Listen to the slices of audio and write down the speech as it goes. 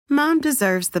Mom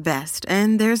deserves the best,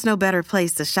 and there's no better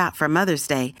place to shop for Mother's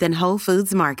Day than Whole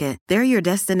Foods Market. They're your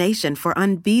destination for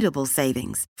unbeatable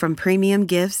savings, from premium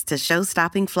gifts to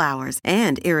show-stopping flowers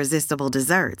and irresistible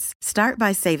desserts. Start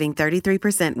by saving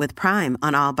 33% with Prime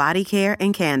on all body care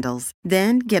and candles.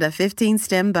 Then get a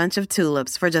 15-stem bunch of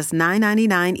tulips for just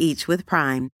 $9.99 each with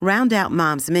Prime. Round out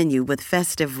Mom's menu with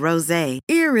festive rosé,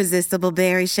 irresistible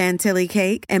berry chantilly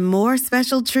cake, and more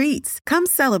special treats. Come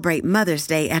celebrate Mother's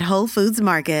Day at Whole Foods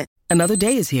Market. Another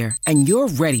day is here, and you're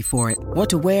ready for it. What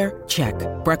to wear? Check.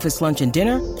 Breakfast, lunch, and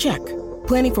dinner? Check.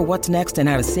 Planning for what's next and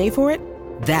how to save for it?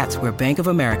 That's where Bank of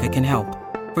America can help.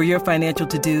 For your financial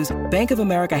to-dos, Bank of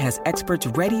America has experts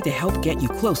ready to help get you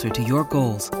closer to your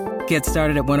goals. Get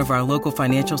started at one of our local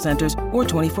financial centers or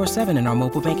 24/7 in our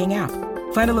mobile banking app.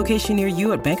 Find a location near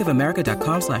you at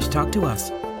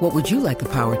bankofamerica.com/talktous. What would you like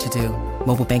the power to do?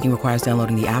 Mobile banking requires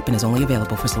downloading the app and is only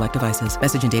available for select devices.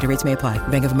 Message and data rates may apply.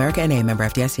 Bank of America N.A., member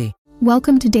FDIC.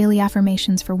 Welcome to Daily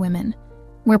Affirmations for Women,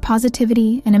 where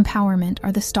positivity and empowerment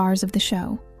are the stars of the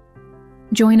show.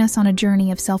 Join us on a journey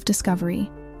of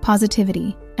self-discovery,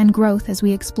 positivity, and growth as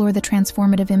we explore the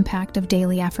transformative impact of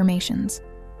daily affirmations.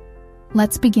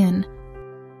 Let's begin.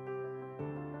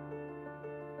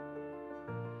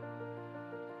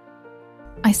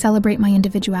 I celebrate my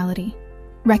individuality,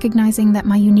 recognizing that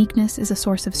my uniqueness is a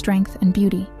source of strength and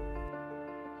beauty.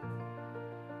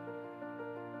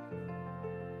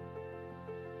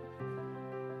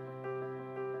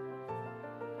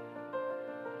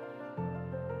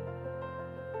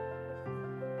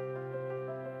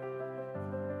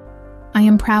 I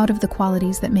am proud of the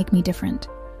qualities that make me different,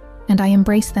 and I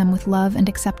embrace them with love and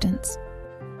acceptance.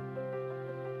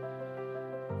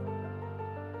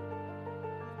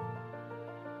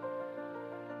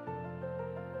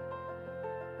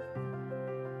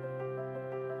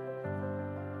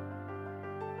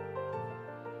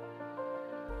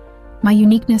 My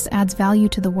uniqueness adds value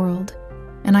to the world,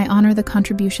 and I honor the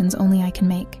contributions only I can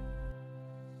make.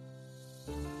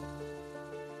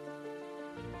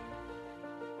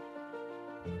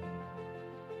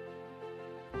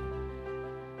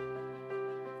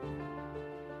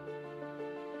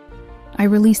 I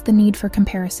release the need for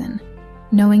comparison,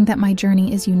 knowing that my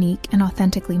journey is unique and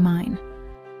authentically mine.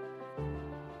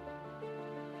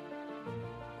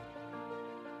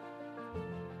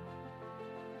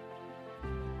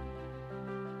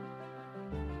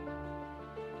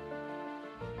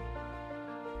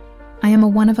 I am a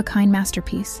one-of-a-kind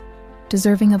masterpiece,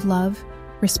 deserving of love,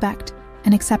 respect,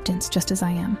 and acceptance just as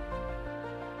I am.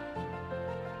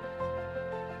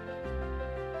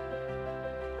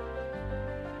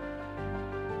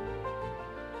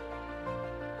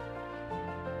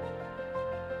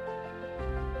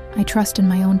 I trust in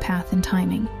my own path and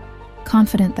timing,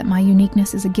 confident that my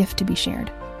uniqueness is a gift to be shared.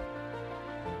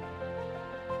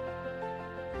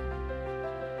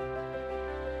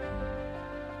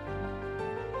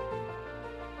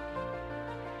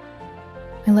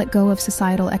 I let go of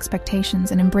societal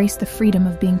expectations and embrace the freedom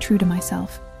of being true to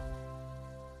myself.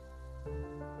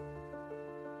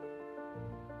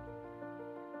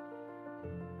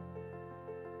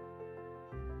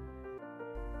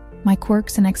 My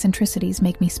quirks and eccentricities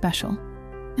make me special,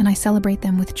 and I celebrate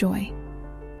them with joy.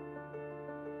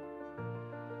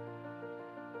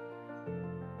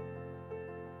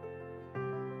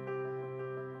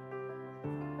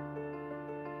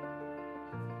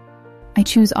 I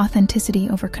choose authenticity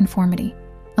over conformity,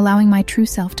 allowing my true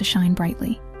self to shine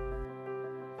brightly.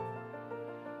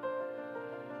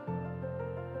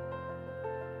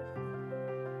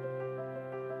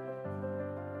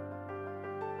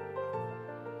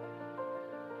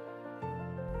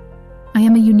 I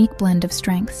am a unique blend of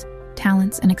strengths,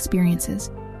 talents, and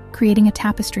experiences, creating a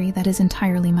tapestry that is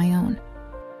entirely my own.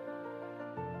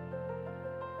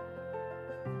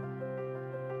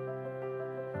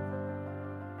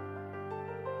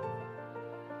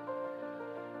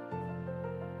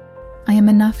 I am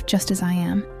enough just as I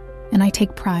am, and I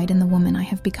take pride in the woman I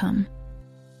have become.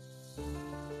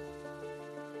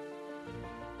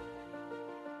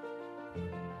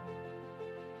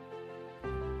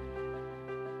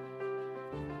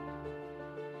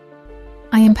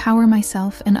 I empower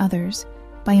myself and others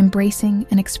by embracing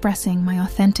and expressing my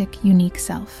authentic, unique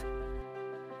self.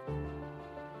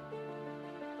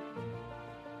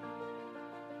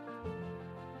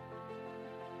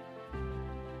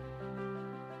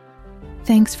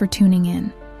 Thanks for tuning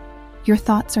in. Your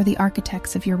thoughts are the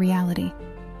architects of your reality.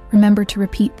 Remember to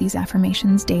repeat these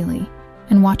affirmations daily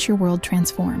and watch your world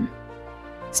transform.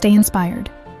 Stay inspired,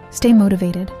 stay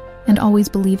motivated, and always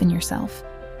believe in yourself.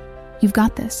 You've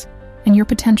got this, and your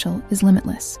potential is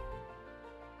limitless.